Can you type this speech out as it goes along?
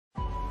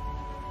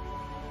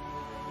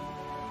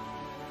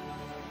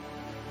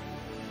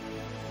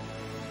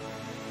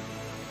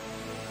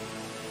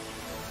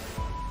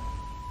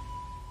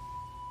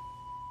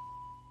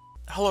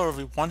Hello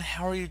everyone,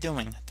 how are you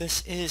doing?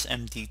 This is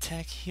MD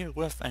Tech here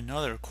with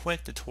another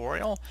quick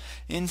tutorial.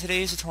 In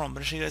today's tutorial, I'm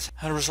going to show you guys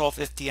how to resolve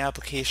if the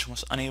application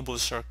was unable to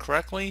start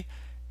correctly,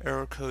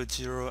 error code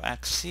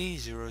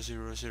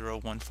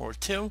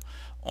 0xc0000142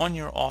 on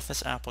your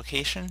Office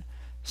application.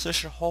 So this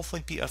should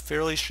hopefully be a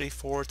fairly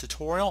straightforward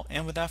tutorial,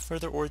 and without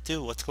further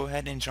ado, let's go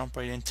ahead and jump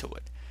right into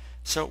it.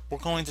 So we're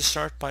going to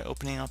start by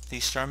opening up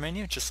the Start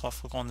menu. Just left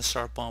click on the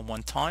Start button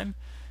one time.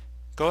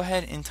 Go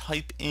ahead and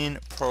type in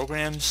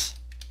Programs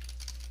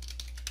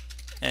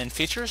and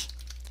Features.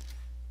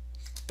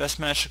 Best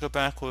match to go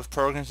back with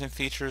Programs and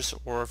Features,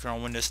 or if you're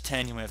on Windows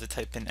 10 you might have to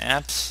type in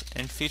Apps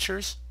and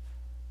Features,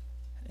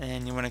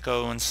 and you want to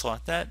go and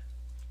select that.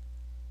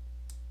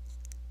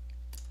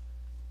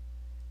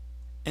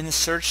 In the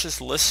search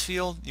list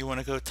field you want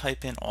to go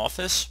type in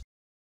Office,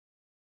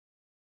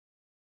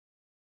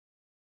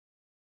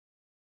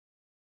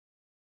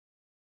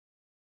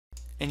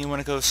 and you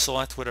want to go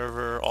select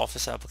whatever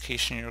Office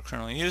application you're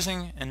currently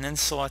using, and then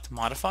select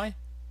Modify.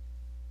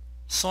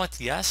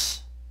 Select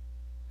Yes.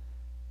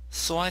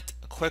 Select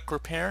Quick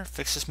Repair,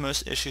 fixes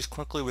most issues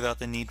quickly without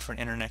the need for an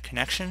internet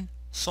connection.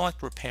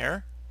 Select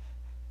Repair.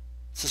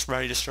 This is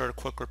ready to start a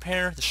quick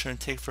repair. This shouldn't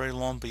take very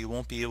long, but you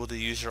won't be able to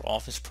use your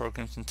Office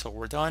programs until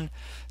we're done.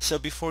 So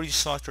before you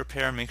select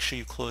Repair, make sure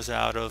you close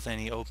out of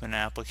any open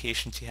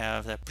applications you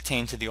have that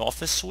pertain to the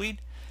Office suite,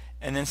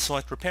 and then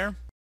select Repair.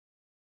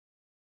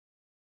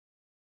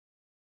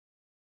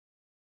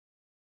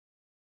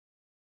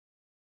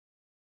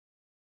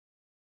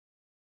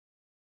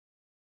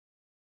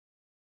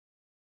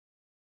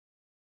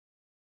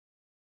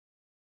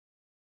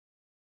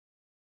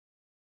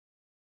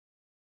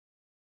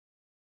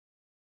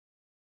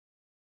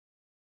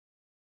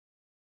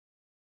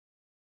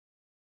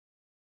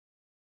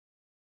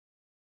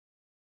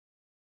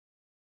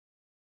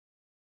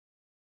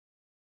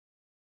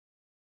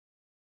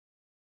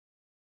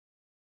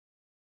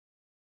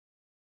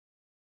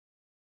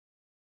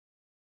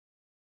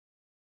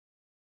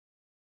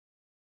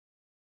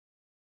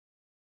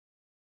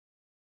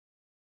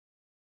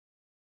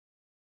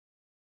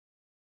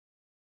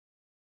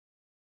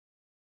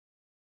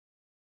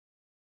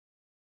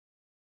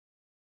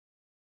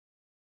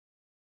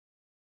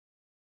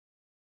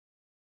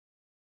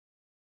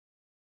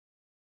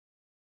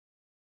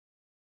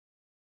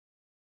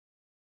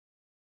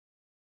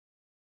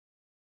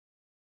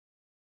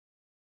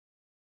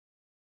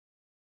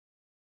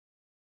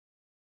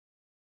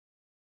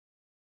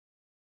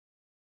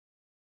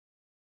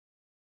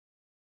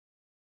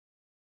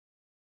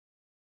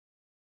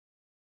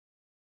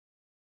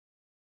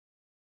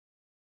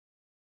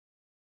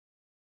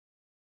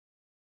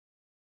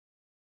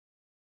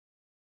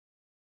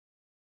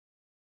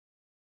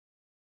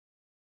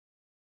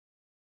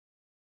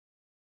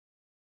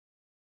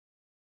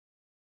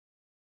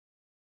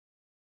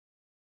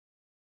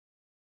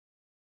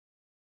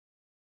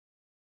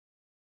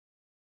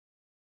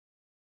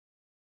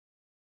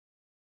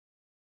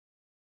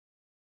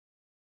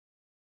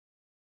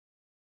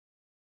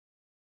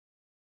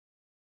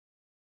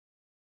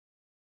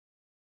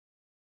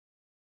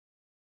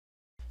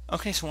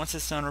 Okay, so once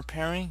it's done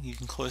repairing, you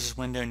can close this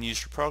window and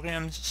use your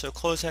programs. So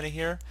close out of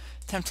here,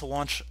 attempt to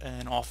launch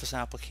an Office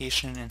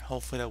application, and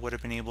hopefully that would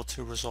have been able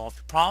to resolve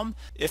your problem.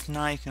 If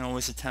not, you can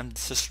always attempt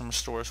the system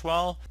restore as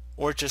well,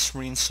 or just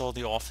reinstall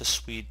the Office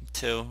suite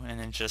too, and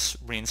then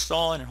just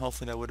reinstall it, and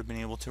hopefully that would have been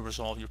able to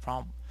resolve your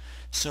problem.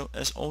 So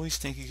as always,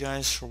 thank you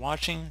guys for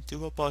watching. Do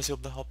hope I was able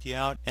to help you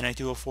out, and I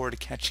do look forward to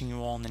catching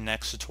you all in the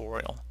next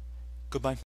tutorial. Goodbye.